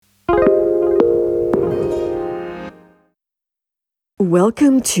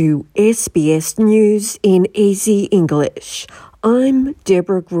Welcome to SBS News in Easy English. I'm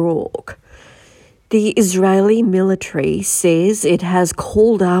Deborah Groark. The Israeli military says it has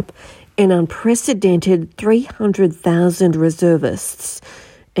called up an unprecedented 300,000 reservists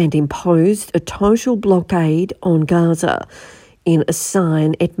and imposed a total blockade on Gaza in a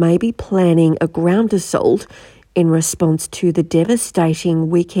sign it may be planning a ground assault in response to the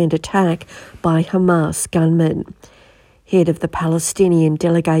devastating weekend attack by Hamas gunmen. Head of the Palestinian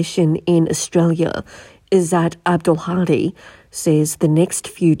delegation in Australia, Izzat Abdulhadi, says the next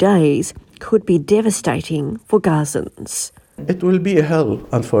few days could be devastating for Gazans. It will be a hell,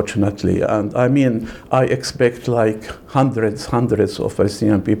 unfortunately. And I expect hundreds of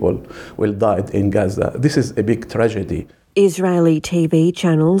Palestinian people will die in Gaza. This is a big tragedy. Israeli TV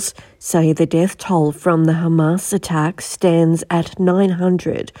channels say the death toll from the Hamas attack stands at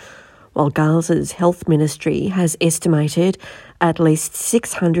 900, while Gaza's health ministry has estimated at least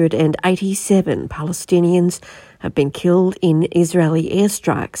 687 Palestinians have been killed in Israeli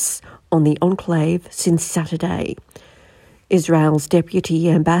airstrikes on the enclave since Saturday. Israel's Deputy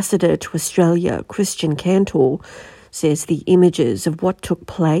Ambassador to Australia, Christian Cantor, says the images of what took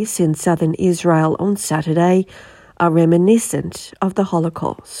place in southern Israel on Saturday are reminiscent of the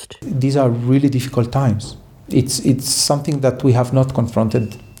Holocaust. These are really difficult times. It's something that we have not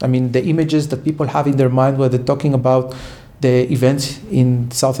confronted. The images that people have in their mind when they're talking about the events in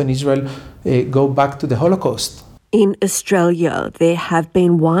southern Israel go back to the Holocaust. In Australia, there have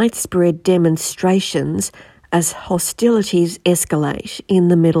been widespread demonstrations as hostilities escalate in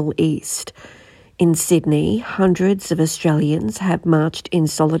the Middle East. In Sydney, hundreds of Australians have marched in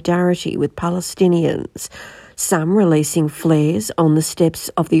solidarity with Palestinians, some releasing flares on the steps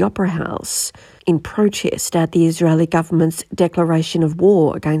of the Opera House in protest at the Israeli government's declaration of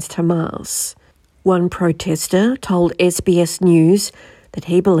war against Hamas. One protester told SBS News that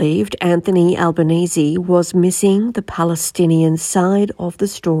he believed Anthony Albanese was missing the Palestinian side of the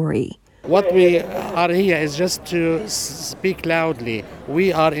story. What we are here is just to speak loudly.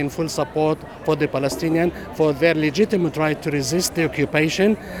 We are in full support for the Palestinians, for their legitimate right to resist the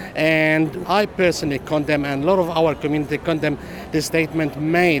occupation. And I personally condemn, and a lot of our community condemn, the statement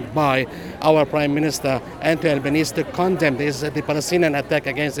made by our Prime Minister, Anthony Albanese, to condemn the Palestinian attack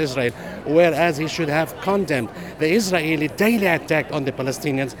against Israel, whereas he should have condemned the Israeli daily attack on the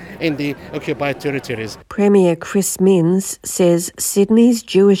Palestinians in the occupied territories. Premier Chris Minns says Sydney's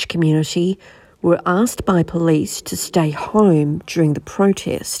Jewish community were asked by police to stay home during the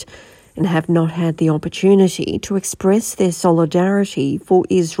protest and have not had the opportunity to express their solidarity for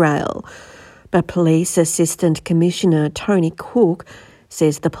Israel. But Police Assistant Commissioner Tony Cook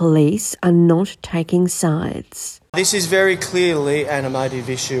says the police are not taking sides. This is very clearly an emotive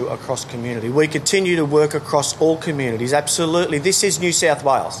issue across community. We continue to work across all communities, absolutely. This is New South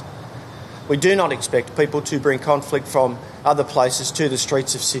Wales. We do not expect people to bring conflict from other places to the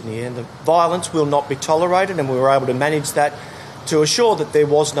streets of Sydney, and the violence will not be tolerated, and we were able to manage that to assure that there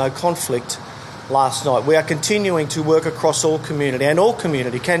was no conflict last night. We are continuing to work across all community, and all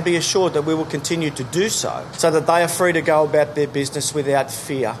community can be assured that we will continue to do so that they are free to go about their business without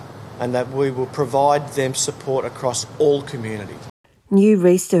fear, and that we will provide them support across all community. New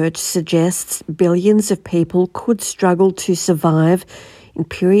research suggests billions of people could struggle to survive in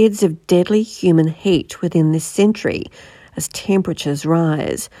periods of deadly human heat within this century as temperatures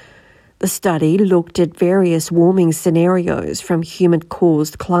rise. The study looked at various warming scenarios from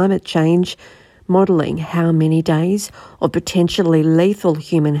human-caused climate change, modelling how many days of potentially lethal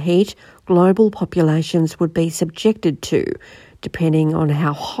human heat global populations would be subjected to, depending on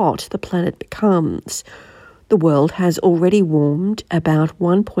how hot the planet becomes. The world has already warmed about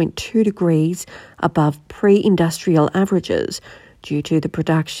 1.2 degrees above pre-industrial averages due to the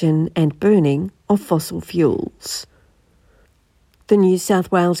production and burning of fossil fuels. The New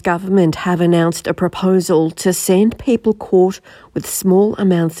South Wales government have announced a proposal to send people caught with small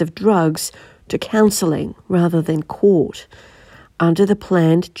amounts of drugs to counselling rather than court. Under the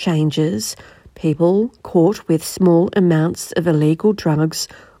planned changes, people caught with small amounts of illegal drugs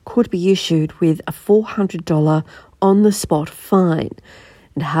could be issued with a $400 on-the-spot fine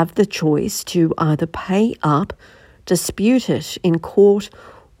and have the choice to either pay up, dispute it in court,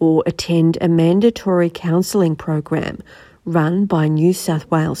 or attend a mandatory counselling program run by New South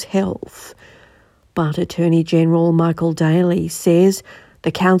Wales Health. But Attorney General Michael Daly says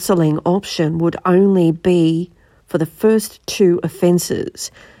the counselling option would only be for the first two offences,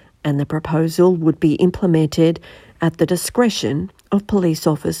 and the proposal would be implemented at the discretion of police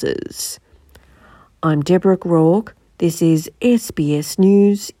officers. I'm Deborah Groark. This is SBS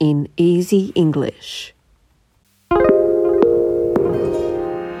News in Easy English.